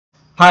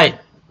Hi,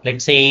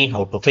 let's see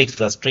how to fix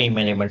the stream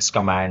elements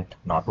command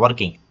not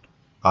working.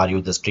 Are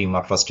you the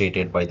streamer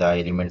frustrated by the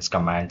elements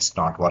commands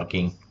not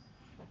working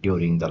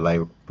during the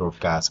live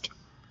broadcast?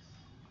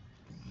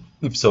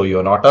 If so,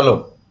 you're not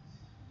alone.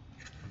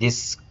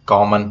 This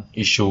common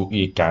issue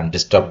it can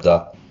disturb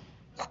the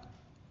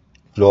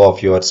flow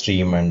of your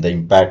stream and the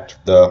impact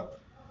the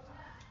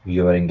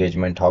viewer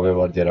engagement.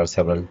 However, there are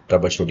several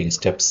troubleshooting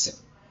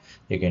steps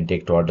you can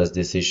take to address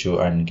this issue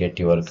and get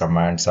your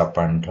commands up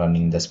and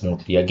running the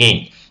smoothly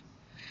again.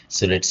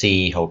 So let's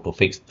see how to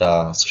fix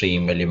the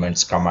stream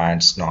elements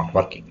commands not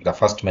working. The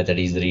first method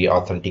is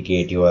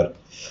re-authenticate your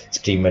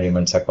stream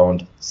elements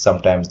account.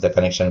 Sometimes the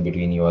connection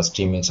between your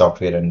streaming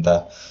software and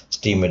the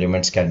stream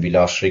elements can be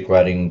lost,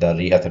 requiring the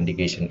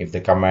re-authentication. If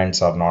the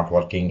commands are not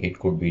working, it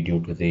could be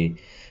due to the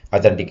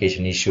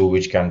authentication issue,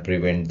 which can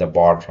prevent the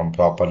bot from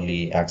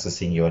properly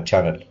accessing your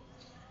channel.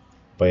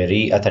 By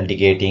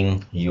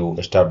re-authenticating, you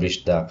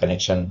establish the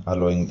connection,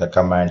 allowing the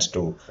commands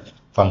to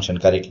function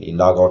correctly.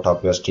 Log out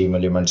of your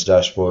StreamElements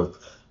dashboard,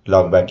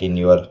 log back in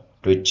your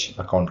Twitch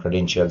account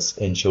credentials,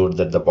 ensure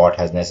that the bot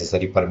has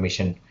necessary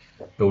permission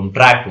to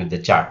interact with the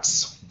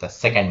charts. The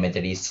second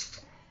method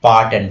is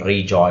part and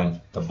rejoin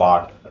the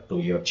bot to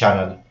your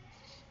channel.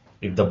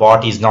 If the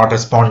bot is not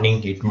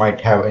responding, it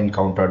might have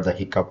encountered the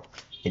hiccup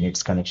in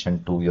its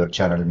connection to your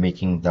channel,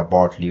 making the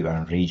bot leave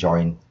and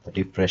rejoin the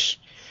refresh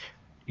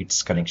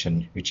its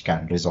connection, which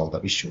can resolve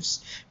the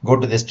issues. Go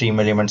to the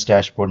StreamElements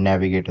dashboard,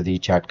 navigate to the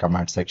chat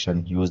command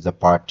section, use the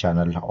part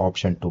channel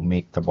option to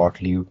make the bot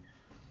leave.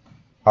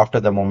 After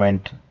the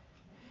moment,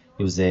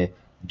 use a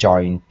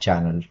join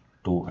channel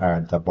to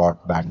add the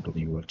bot back to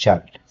your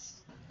channel.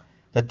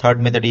 The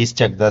third method is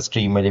check the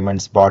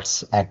StreamElements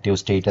bot's active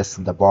status.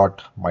 The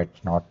bot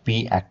might not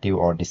be active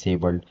or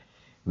disabled,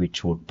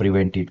 which would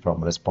prevent it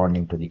from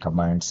responding to the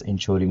commands.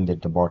 Ensuring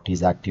that the bot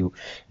is active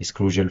is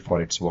crucial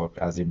for its work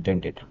as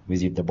intended.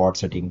 Visit the bot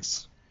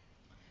settings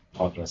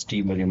on your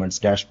StreamElements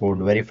dashboard.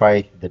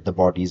 Verify that the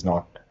bot is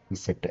not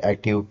set to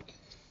active.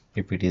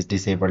 If it is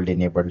disabled,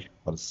 enable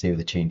or save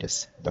the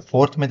changes. The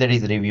fourth method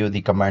is review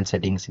the command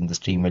settings in the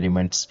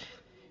StreamElements.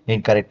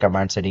 Incorrect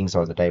command settings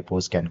or the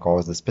typos can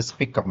cause the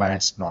specific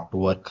commands not to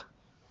work.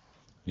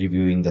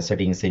 Reviewing the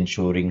settings,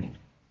 ensuring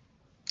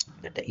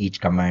that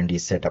each command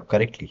is set up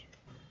correctly.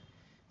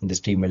 In the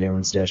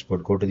StreamElements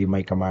dashboard, go to the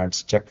My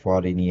Commands, check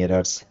for any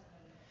errors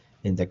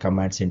in the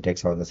command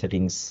syntax or the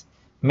settings.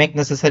 Make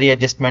necessary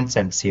adjustments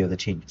and save the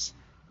changes.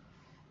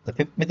 The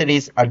fifth method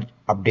is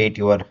update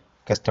your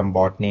custom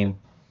bot name.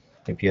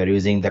 If you are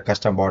using the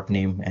custom bot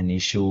name, an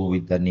issue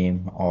with the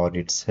name or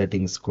its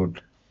settings could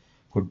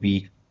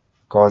be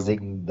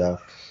causing the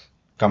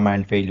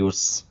command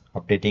failures.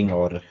 Updating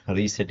or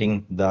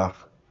resetting the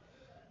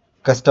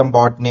custom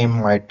bot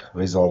name might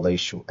resolve the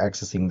issue.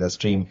 Accessing the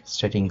stream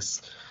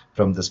settings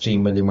from the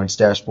StreamElements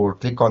dashboard,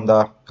 click on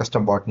the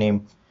custom bot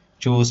name,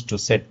 choose to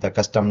set the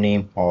custom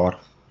name or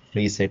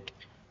reset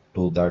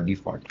to the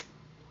default.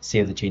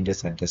 Save the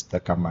changes and test the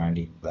command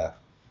in the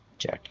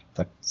chat.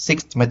 The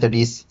sixth method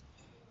is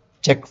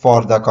check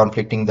for the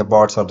conflicting the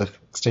bots or the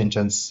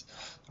extensions.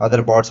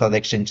 Other bots or the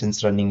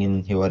extensions running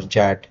in your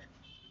chat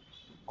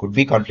could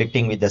be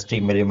conflicting with the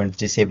StreamElements.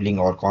 Disabling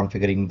or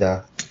configuring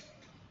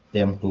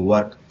them to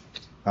work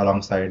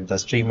alongside the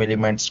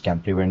StreamElements can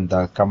prevent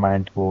the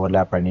command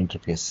overlap and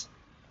interface.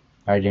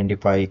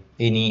 Identify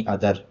any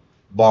other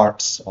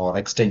bots or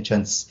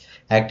extensions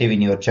active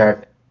in your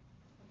chat.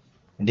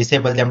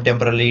 Disable them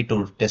temporarily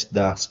to test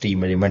the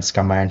StreamElements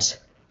commands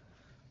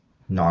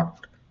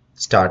not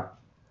start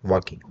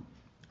working.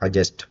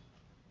 Adjust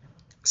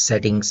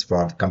settings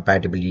for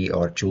compatibility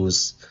or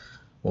choose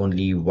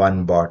only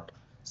one bot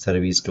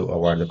service to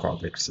avoid the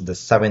conflicts. The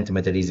seventh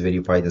method is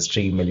verify the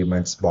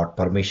StreamElements bot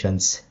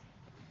permissions.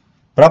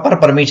 Proper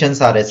permissions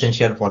are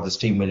essential for the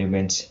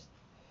StreamElements,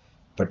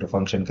 but to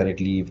function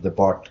correctly, if the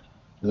bot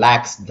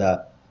lacks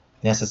the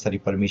necessary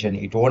permission,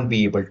 it won't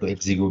be able to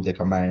execute the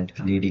command,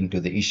 leading to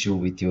the issue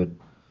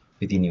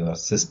within your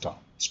system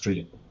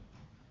stream.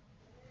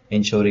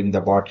 Ensuring the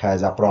bot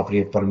has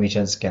appropriate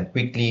permissions can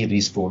quickly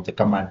restore the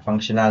command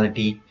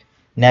functionality.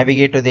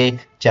 Navigate to the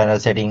channel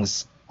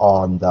settings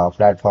on the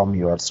platform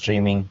you are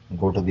streaming.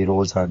 Go to the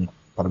roles and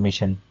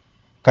permission.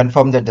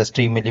 Confirm that the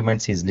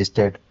StreamElements is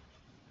listed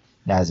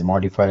as a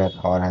modifier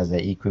or has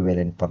the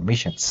equivalent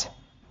permissions.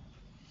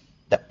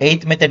 The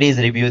eighth method is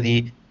review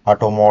the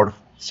Automod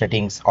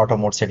settings.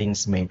 Automod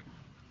settings may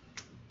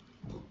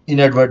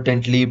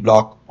inadvertently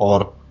block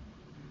or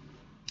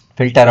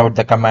filter out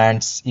the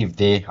commands if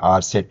they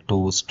are set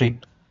to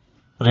strict.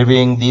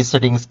 Reviewing these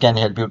settings can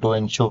help you to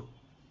ensure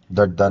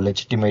that the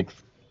legitimate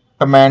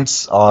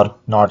commands are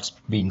not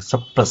being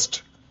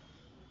suppressed,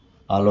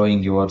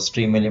 allowing your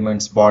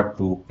StreamElements bot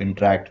to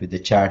interact with the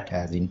chat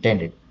as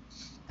intended.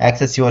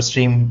 Access your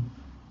stream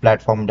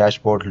platform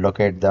dashboard,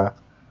 locate the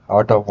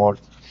auto mode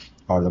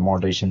or the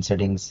moderation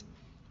settings,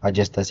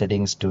 adjust the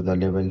settings to the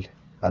level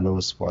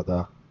allows for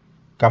the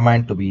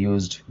command to be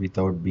used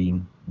without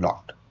being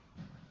blocked.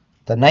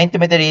 The ninth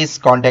method is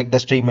contact the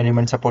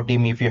StreamElements support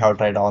team if you have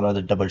tried all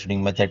other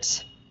troubleshooting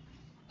methods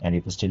And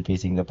if you're still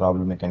facing the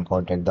problem, you can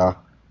contact the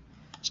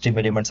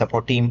StreamElements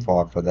support team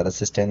for further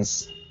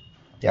assistance.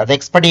 They are the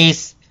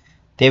expertise.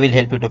 They will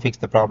help you to fix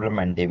the problem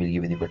and they will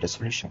give you the better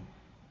solution.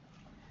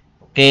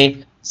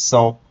 Okay,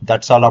 so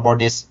that's all about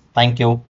this. Thank you.